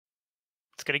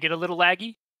It's going to get a little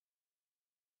laggy.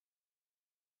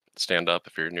 Stand up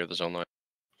if you're near the zone line.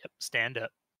 Yep, stand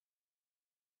up.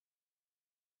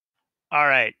 All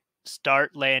right,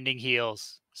 start landing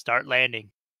heels. Start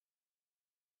landing.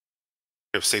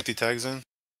 You have safety tags in?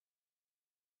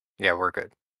 Yeah, we're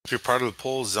good. If you're part of the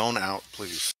poll, zone out,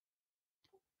 please.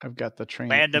 I've got the train.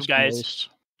 Land them, guys. Waste.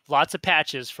 Lots of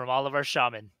patches from all of our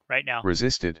shaman right now.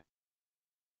 Resisted.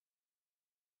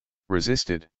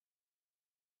 Resisted.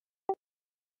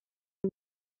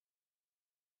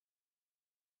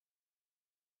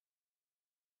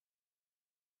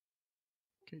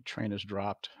 Okay, train is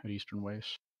dropped at Eastern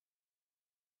Waste.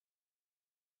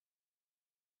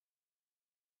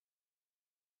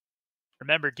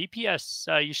 Remember,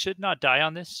 DPS, you should not die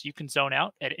on this. You can zone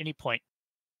out at any point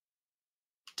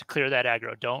to clear that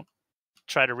aggro. Don't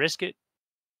try to risk it.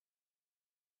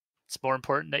 It's more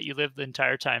important that you live the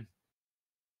entire time.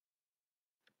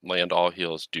 Land all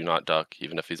heals. Do not duck,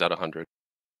 even if he's at 100.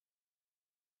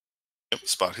 Yep,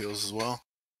 spot heals as well.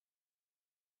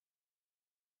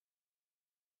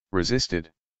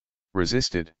 Resisted.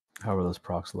 Resisted. How are those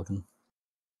procs looking?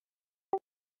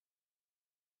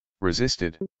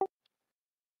 Resisted.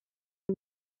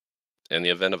 In the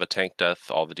event of a tank death,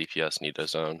 all the DPS need a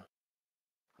zone.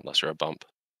 Unless you're a bump.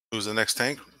 Who's the next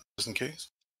tank, just in case?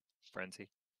 Frenzy.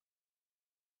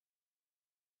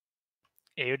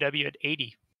 AoW at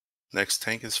 80. Next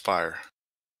tank is fire.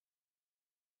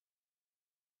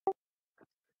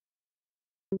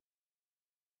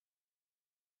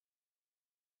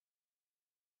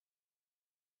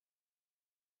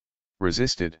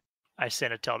 Resisted. I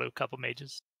sent a tell to a couple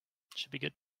mages. Should be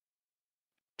good.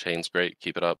 Chain's great.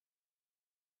 Keep it up.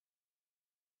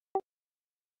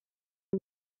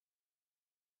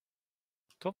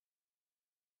 Cool.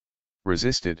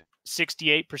 Resisted.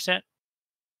 68%.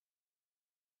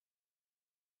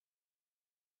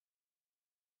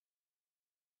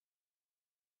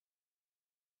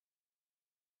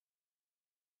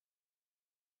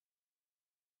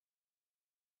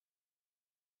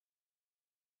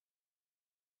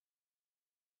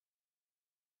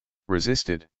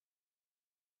 Resisted.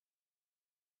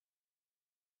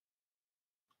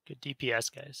 Good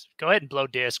DPS, guys. Go ahead and blow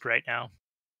disc right now.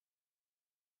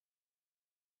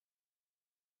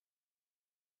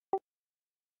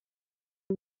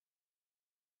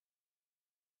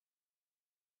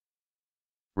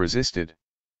 Resisted.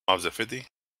 Mobs at 50.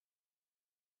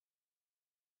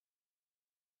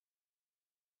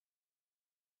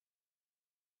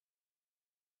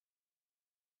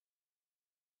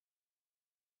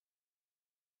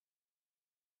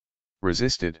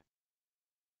 Resisted.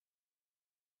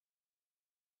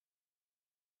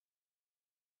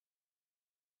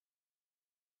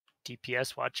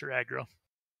 DPS, watch your aggro.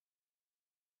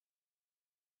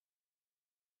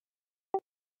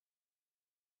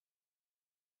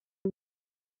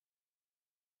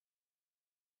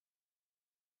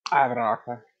 I have an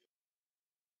archive.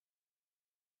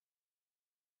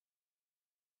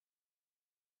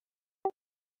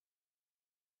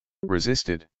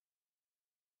 Resisted.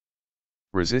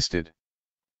 Resisted.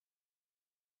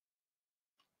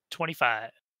 25.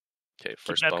 Okay,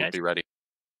 first it up, bump, guys. be ready.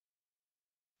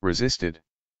 Resisted.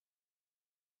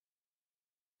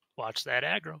 Watch that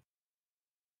aggro.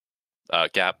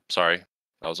 Gap, sorry.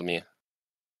 That was me.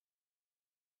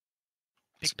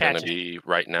 It's Big gonna patch. be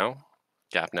right now.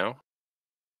 Gap now.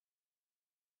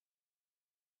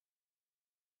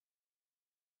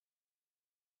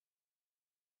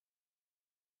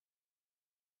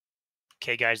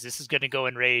 Okay, guys, this is going to go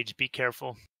in rage. Be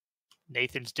careful.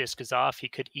 Nathan's disc is off. He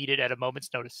could eat it at a moment's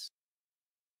notice.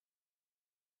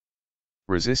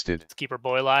 Resisted. Let's keep our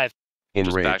boy alive. In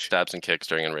Just rage. backstabs and kicks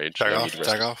during enrage. Tag No off, need to risk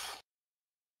tag it. off.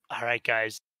 All right,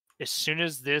 guys. As soon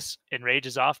as this enrage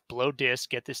is off, blow disc.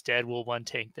 Get this dead. We'll one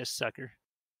tank this sucker.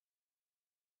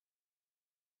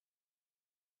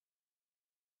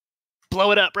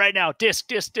 Blow it up right now. Disc,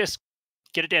 disc, disc.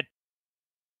 Get it dead.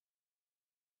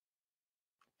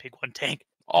 Big one tank.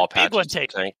 All Big patches one to the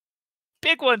tank. tank.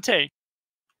 Big one tank.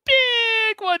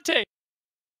 Big one tank.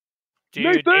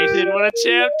 Dude, Nathan, what a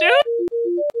champ, dude.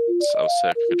 So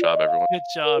sick. Good job, everyone. Good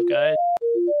job, guys.